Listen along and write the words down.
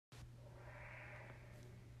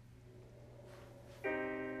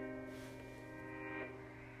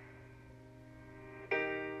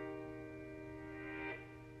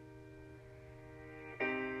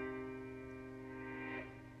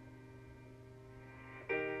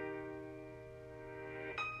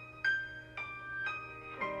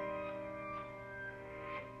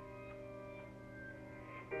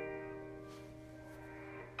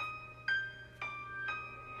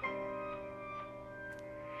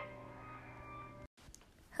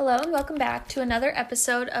Hello and welcome back to another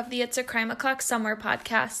episode of the It's a Crime O'Clock Somewhere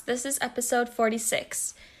podcast. This is episode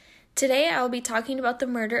 46. Today I will be talking about the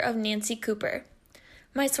murder of Nancy Cooper.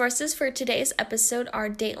 My sources for today's episode are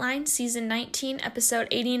Dateline, Season 19, Episode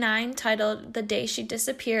 89, titled The Day She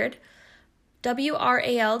Disappeared,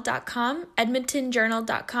 WRAL.com,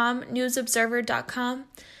 EdmontonJournal.com, NewsObserver.com,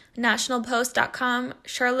 NationalPost.com,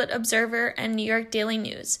 Charlotte Observer, and New York Daily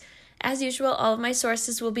News. As usual, all of my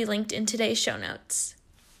sources will be linked in today's show notes.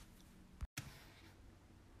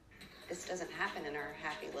 This doesn't happen in our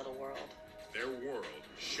happy little world. Their world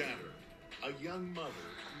shattered. A young mother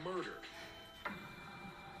murdered.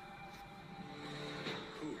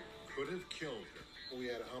 Who could have killed her? We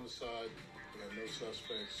had a homicide. We had no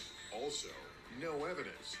suspects. Also, no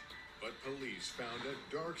evidence. But police found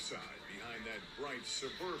a dark side behind that bright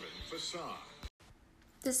suburban facade.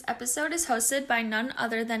 This episode is hosted by none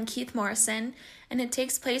other than Keith Morrison, and it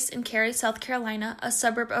takes place in Cary, South Carolina, a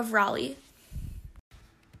suburb of Raleigh.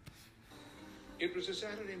 It was a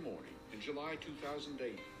Saturday morning in July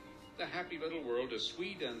 2008. The happy little world, a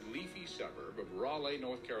sweet and leafy suburb of Raleigh,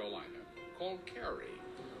 North Carolina, called Cary.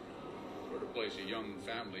 Sort of place a young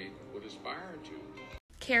family would aspire to.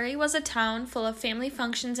 Cary was a town full of family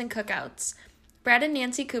functions and cookouts. Brad and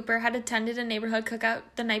Nancy Cooper had attended a neighborhood cookout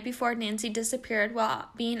the night before Nancy disappeared while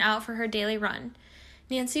being out for her daily run.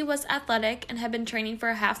 Nancy was athletic and had been training for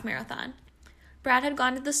a half marathon. Brad had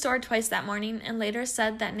gone to the store twice that morning and later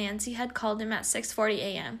said that Nancy had called him at 6:40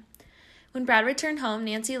 a.m. When Brad returned home,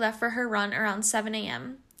 Nancy left for her run around 7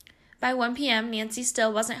 a.m. By 1 p.m., Nancy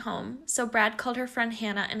still wasn't home, so Brad called her friend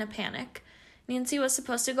Hannah in a panic. Nancy was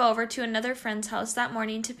supposed to go over to another friend's house that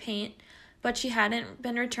morning to paint, but she hadn't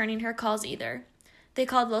been returning her calls either. They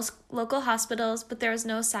called local hospitals, but there was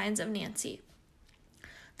no signs of Nancy.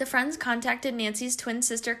 The friends contacted Nancy's twin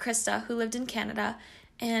sister Krista, who lived in Canada,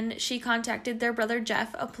 and she contacted their brother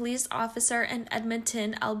Jeff, a police officer in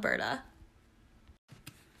Edmonton, Alberta.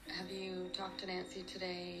 Have you talked to Nancy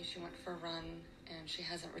today? She went for a run and she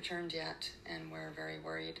hasn't returned yet, and we're very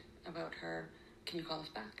worried about her. Can you call us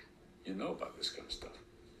back? You know about this kind of stuff.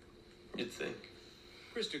 You'd think.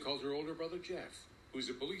 Krista called her older brother Jeff, who's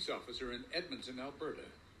a police officer in Edmonton, Alberta.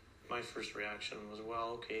 My first reaction was,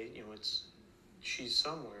 well, okay, she's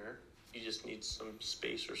somewhere. You just need some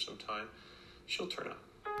space or some time. She'll turn up.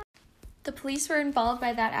 The police were involved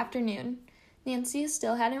by that afternoon. Nancy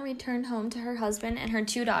still hadn't returned home to her husband and her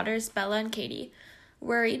two daughters, Bella and Katie.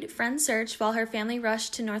 Worried, friends searched while her family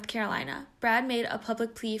rushed to North Carolina. Brad made a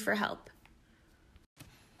public plea for help.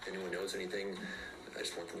 If anyone knows anything, I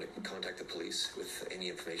just want them to contact the police with any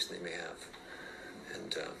information they may have.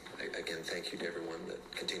 And again, thank you to everyone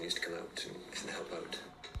that continues to come out and help out.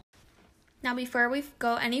 Now, before we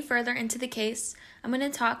go any further into the case, I'm going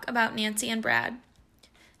to talk about Nancy and Brad.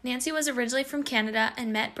 Nancy was originally from Canada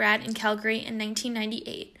and met Brad in Calgary in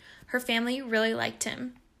 1998. Her family really liked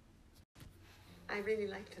him. I really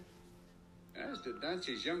liked him. As did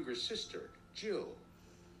Nancy's younger sister, Jill.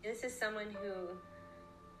 This is someone who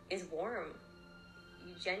is warm.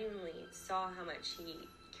 You genuinely saw how much he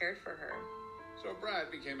cared for her. So Brad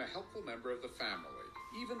became a helpful member of the family,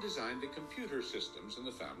 even designed the computer systems in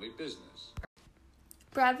the family business.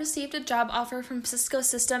 Brad received a job offer from Cisco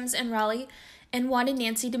Systems in Raleigh and wanted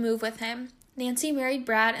Nancy to move with him. Nancy married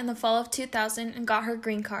Brad in the fall of 2000 and got her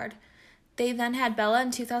green card. They then had Bella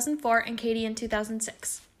in 2004 and Katie in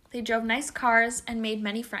 2006. They drove nice cars and made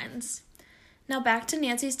many friends. Now back to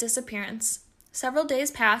Nancy's disappearance. Several days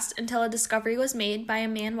passed until a discovery was made by a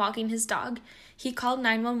man walking his dog. He called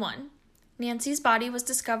 911. Nancy's body was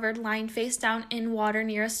discovered lying face down in water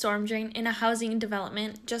near a storm drain in a housing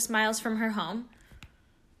development just miles from her home.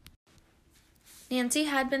 Nancy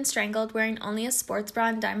had been strangled wearing only a sports bra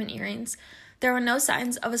and diamond earrings. There were no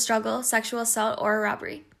signs of a struggle, sexual assault, or a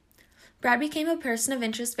robbery. Brad became a person of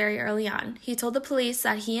interest very early on. He told the police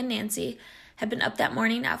that he and Nancy had been up that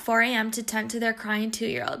morning at 4 a.m. to tend to their crying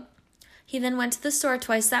 2-year-old. He then went to the store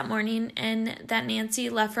twice that morning and that Nancy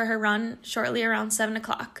left for her run shortly around 7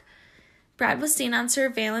 o'clock. Brad was seen on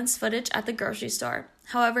surveillance footage at the grocery store.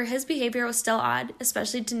 However, his behavior was still odd,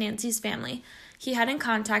 especially to Nancy's family. He hadn't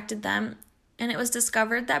contacted them, and it was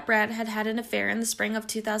discovered that Brad had had an affair in the spring of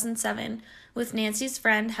 2007 with Nancy's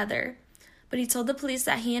friend Heather. But he told the police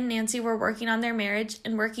that he and Nancy were working on their marriage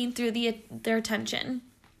and working through their tension.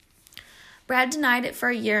 Brad denied it for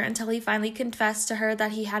a year until he finally confessed to her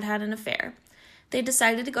that he had had an affair. They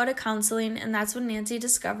decided to go to counseling, and that's when Nancy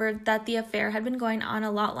discovered that the affair had been going on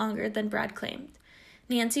a lot longer than Brad claimed.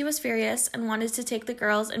 Nancy was furious and wanted to take the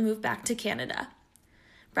girls and move back to Canada.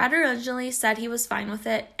 Brad originally said he was fine with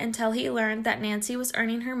it until he learned that Nancy was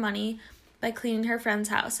earning her money by cleaning her friends'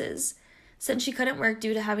 houses. since she couldn't work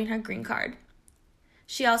due to having her green card.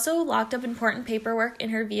 She also locked up important paperwork in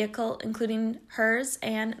her vehicle, including hers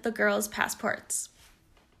and the girls' passports.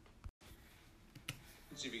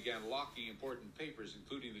 She began locking important papers,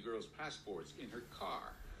 including the girls' passports, in her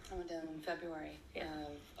car. I went down in February of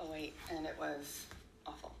 2008, and it was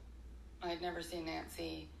awful. I had never seen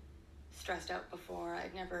Nancy stressed out before.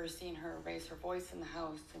 I'd never seen her raise her voice in the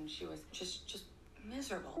house, and she was just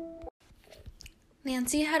miserable.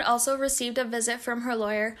 Nancy had also received a visit from her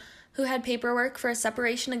lawyer, who had paperwork for a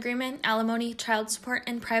separation agreement, alimony, child support,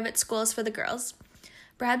 and private schools for the girls.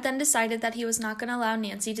 Brad then decided that he was not going to allow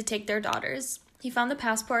Nancy to take their daughters. He found the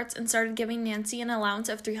passports and started giving Nancy an allowance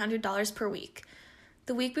of $300 per week.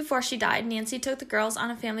 The week before she died, Nancy took the girls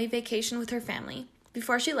on a family vacation with her family.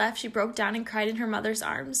 Before she left, she broke down and cried in her mother's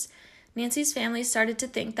arms. Nancy's family started to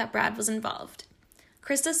think that Brad was involved.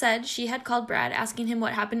 Krista said she had called Brad asking him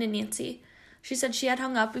what happened to Nancy. She said she had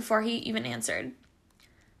hung up before he even answered.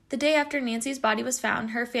 The day after Nancy's body was found,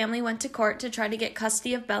 her family went to court to try to get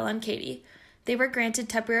custody of Bella and Katie. They were granted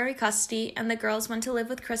temporary custody, and the girls went to live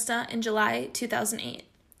with Krista in July 2008.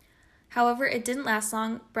 However, it didn't last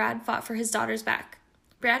long. Brad fought for his daughters back.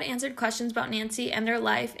 Brad answered questions about Nancy and their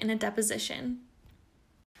life in a deposition.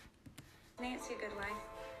 Nancy a good wife?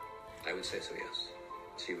 I would say so, yes.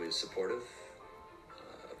 She was supportive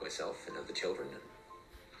of myself and of the children, and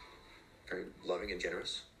very loving and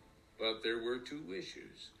generous. But there were two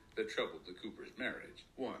issues that troubled the Coopers' marriage.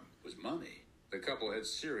 One was money. The couple had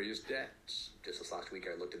serious debts. Just this last week,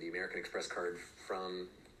 I looked at the American Express card from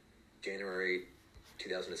January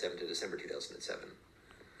 2007 to December 2007.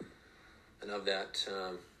 And of that,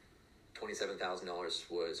 $27,000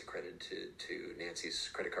 was accredited to Nancy's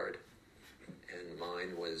credit card. And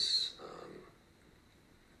mine was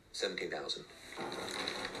 $17,000.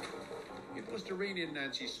 It was to rein in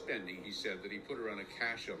Nancy's spending, he said, that he put her on a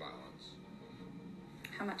cash allowance.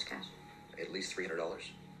 How much cash? At least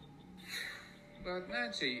 $300. But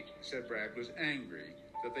Nancy, said Brad, was angry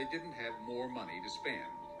that they didn't have more money to spend.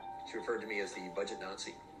 She referred to me as the budget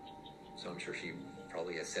Nazi. So I'm sure she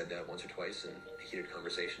probably has said that once or twice in a heated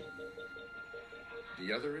conversation.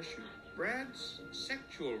 The other issue, Brad's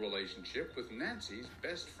sexual relationship with Nancy's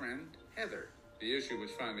best friend, Heather. The issue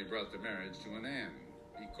which finally brought the marriage to an end.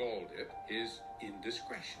 He called it his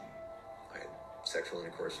indiscretion. I had sexual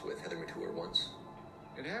intercourse with Heather Mature once.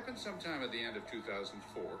 It happened sometime at the end of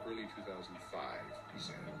 2004, early 2005, he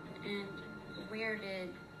said. And where did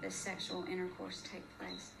the sexual intercourse take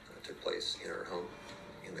place? It took place in our home,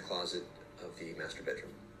 in the closet of the master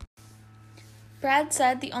bedroom. Brad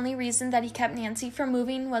said the only reason that he kept Nancy from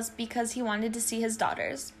moving was because he wanted to see his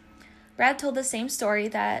daughters. Brad told the same story,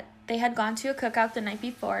 that they had gone to a cookout the night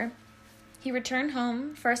before. He returned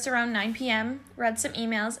home first around 9 p.m., read some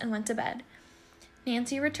emails, and went to bed.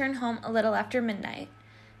 Nancy returned home a little after midnight.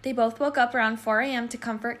 They both woke up around 4 a.m. to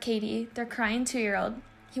comfort Katie, their crying 2-year-old.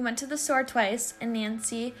 He went to the store twice, and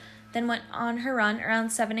Nancy then went on her run around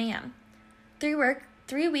 7 a.m.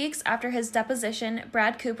 3 weeks after his deposition,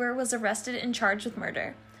 Brad Cooper was arrested and charged with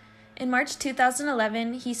murder. In March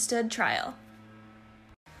 2011, he stood trial.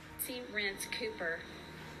 Nancy Rance Cooper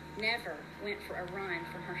never went for a run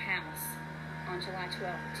from her house on July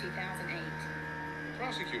 12, 2008.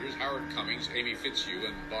 Prosecutors Howard Cummings, Amy Fitzhugh,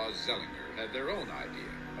 and Boz Zellinger had their own idea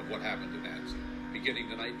of what happened to Nancy, beginning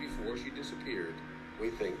the night before she disappeared. We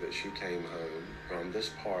think that she came home from this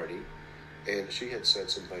party, and she had said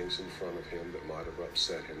some things in front of him that might have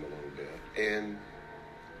upset him a little bit, and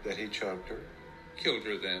that he choked her. Killed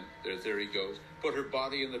her then, their theory goes, put her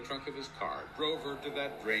body in the trunk of his car, drove her to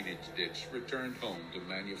that drainage ditch, returned home to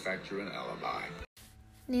manufacture an alibi.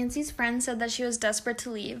 Nancy's friend said that she was desperate to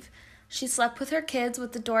leave. She slept with her kids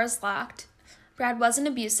with the doors locked. Brad wasn't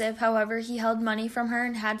abusive, however, he held money from her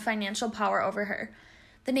and had financial power over her.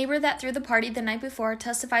 The neighbor that threw the party the night before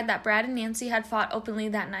testified that Brad and Nancy had fought openly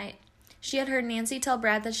that night. She had heard Nancy tell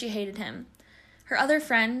Brad that she hated him. Her other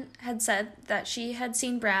friend had said that she had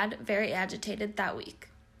seen Brad very agitated that week.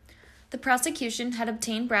 The prosecution had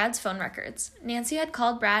obtained Brad's phone records. Nancy had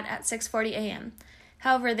called Brad at 6:40 a.m.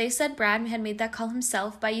 However, they said Brad had made that call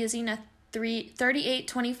himself by using a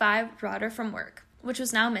 3825 router from work, which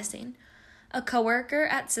was now missing. A coworker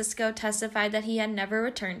at Cisco testified that he had never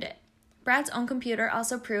returned it. Brad's own computer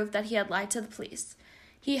also proved that he had lied to the police.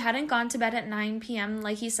 He hadn't gone to bed at 9 p.m.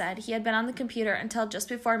 like he said. He had been on the computer until just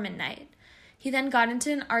before midnight. He then got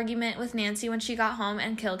into an argument with Nancy when she got home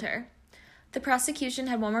and killed her. The prosecution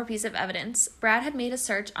had one more piece of evidence. Brad had made a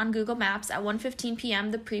search on Google Maps at 1:15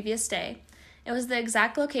 p.m. the previous day. It was the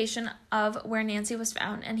exact location of where Nancy was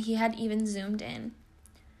found, and he had even zoomed in.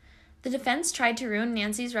 The defense tried to ruin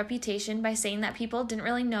Nancy's reputation by saying that people didn't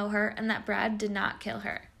really know her and that Brad did not kill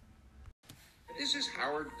her. This is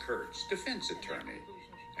Howard Kurtz, defense attorney.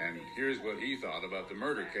 And here's what he thought about the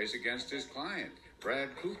murder case against his client,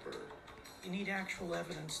 Brad Cooper. You need actual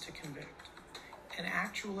evidence to convict. And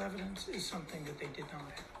actual evidence is something that they did not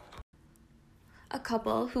have. A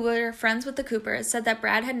couple who were friends with the Coopers said that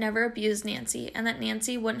Brad had never abused Nancy and that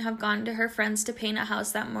Nancy wouldn't have gone to her friends to paint a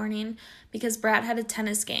house that morning because Brad had a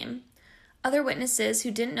tennis game. Other witnesses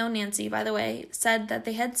who didn't know Nancy, by the way, said that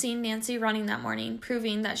they had seen Nancy running that morning,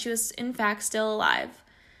 proving that she was in fact still alive.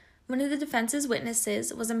 One of the defense's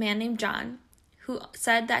witnesses was a man named John, who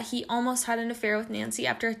said that he almost had an affair with Nancy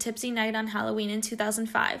after a tipsy night on Halloween in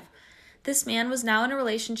 2005. This man was now in a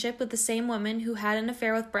relationship with the same woman who had an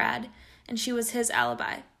affair with Brad, and she was his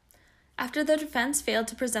alibi. After the defense failed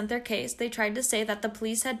to present their case, they tried to say that the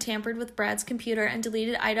police had tampered with Brad's computer and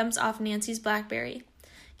deleted items off Nancy's BlackBerry.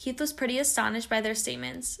 Keith was pretty astonished by their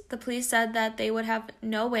statements. The police said that they would have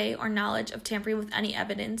no way or knowledge of tampering with any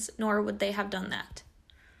evidence, nor would they have done that.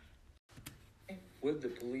 Would the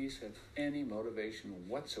police have any motivation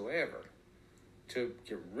whatsoever to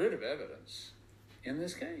get rid of evidence in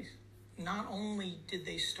this case? Not only did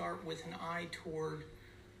they start with an eye toward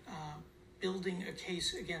building a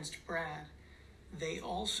case against Brad, they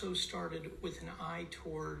also started with an eye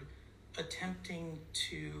toward attempting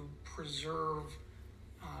to preserve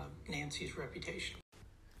Nancy's reputation.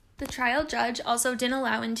 The trial judge also didn't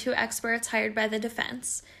allow in 2 experts hired by the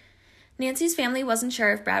defense. Nancy's family wasn't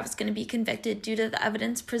sure if Brad was going to be convicted due to the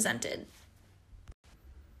evidence presented.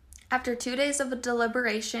 After 2 days of a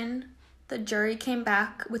deliberation, the jury came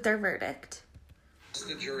back with their verdict.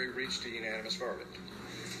 The jury reached a unanimous verdict.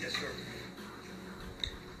 Yes, sir.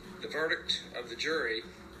 The verdict of the jury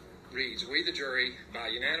reads, we, the jury, by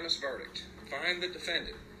unanimous verdict, find the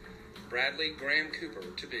defendant, Bradley Graham Cooper,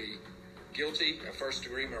 to be guilty of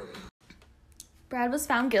first-degree murder. Brad was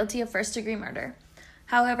found guilty of first-degree murder.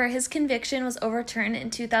 However, his conviction was overturned in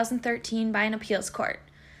 2013 by an appeals court.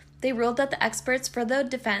 They ruled that the experts for the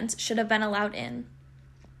defense should have been allowed in.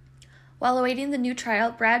 While awaiting the new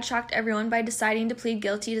trial, Brad shocked everyone by deciding to plead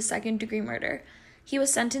guilty to second-degree murder. He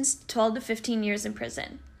was sentenced to 12 to 15 years in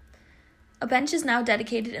prison. A bench is now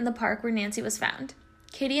dedicated in the park where Nancy was found.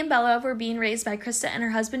 Katie and Bella were being raised by Krista and her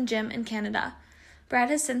husband Jim in Canada. Brad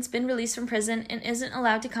has since been released from prison and isn't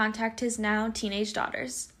allowed to contact his now teenage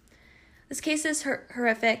daughters. This case is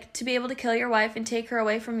horrific. To be able to kill your wife and take her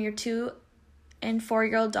away from your 2- and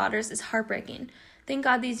 4-year-old daughters is heartbreaking. Thank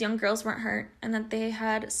God these young girls weren't hurt and that they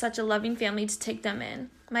had such a loving family to take them in.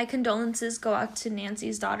 My condolences go out to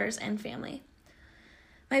Nancy's daughters and family.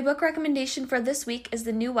 My book recommendation for this week is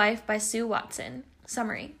The New Wife by Sue Watson.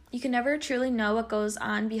 Summary: you can never truly know what goes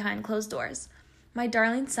on behind closed doors. My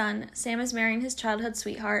darling son, Sam, is marrying his childhood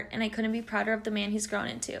sweetheart, and I couldn't be prouder of the man he's grown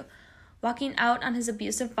into. Walking out on his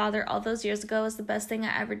abusive father all those years ago was the best thing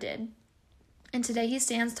I ever did. And today he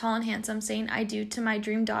stands tall and handsome, saying I do to my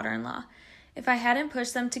dream daughter-in-law. If I hadn't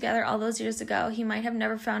pushed them together all those years ago, he might have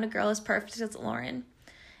never found a girl as perfect as Lauren.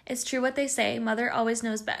 It's true what they say, mother always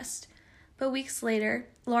knows best. But weeks later,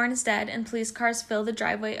 Lauren is dead, and police cars fill the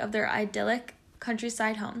driveway of their idyllic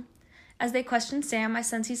countryside home. As they question Sam, I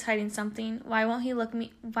sense he's hiding something. Why won't he look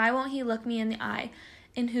me in the eye?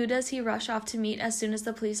 And who does he rush off to meet as soon as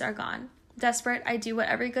the police are gone? Desperate, I do what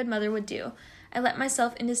every good mother would do. I let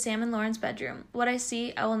myself into Sam and Lauren's bedroom. What I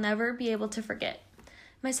see, I will never be able to forget.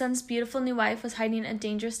 My son's beautiful new wife was hiding a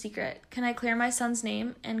dangerous secret. Can I clear my son's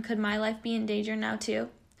name? And could my life be in danger now too?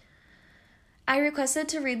 I requested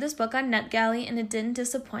to read this book on NetGalley, and it didn't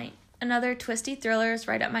disappoint. Another twisty thriller is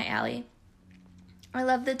right up my alley. I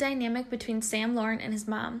love the dynamic between Sam, Lauren, and his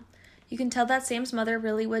mom. You can tell that Sam's mother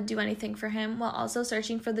really would do anything for him while also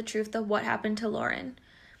searching for the truth of what happened to Lauren.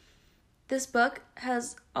 This book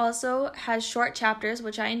also has short chapters,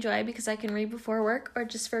 which I enjoy because I can read before work or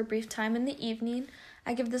just for a brief time in the evening.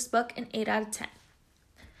 I give this book an 8 out of 10.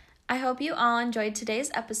 I hope you all enjoyed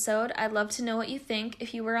today's episode. I'd love to know what you think.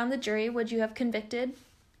 If you were on the jury, would you have convicted?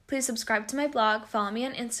 Please subscribe to my blog, follow me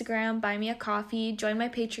on Instagram, buy me a coffee, join my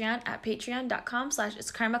Patreon at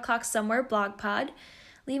patreon.com/itscrimeoclocksomewhere_blogpod.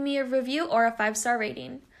 Leave me a review or a 5-star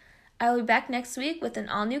rating. I will be back next week with an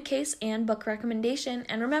all-new case and book recommendation.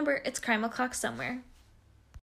 And remember, it's Crime O'Clock Somewhere.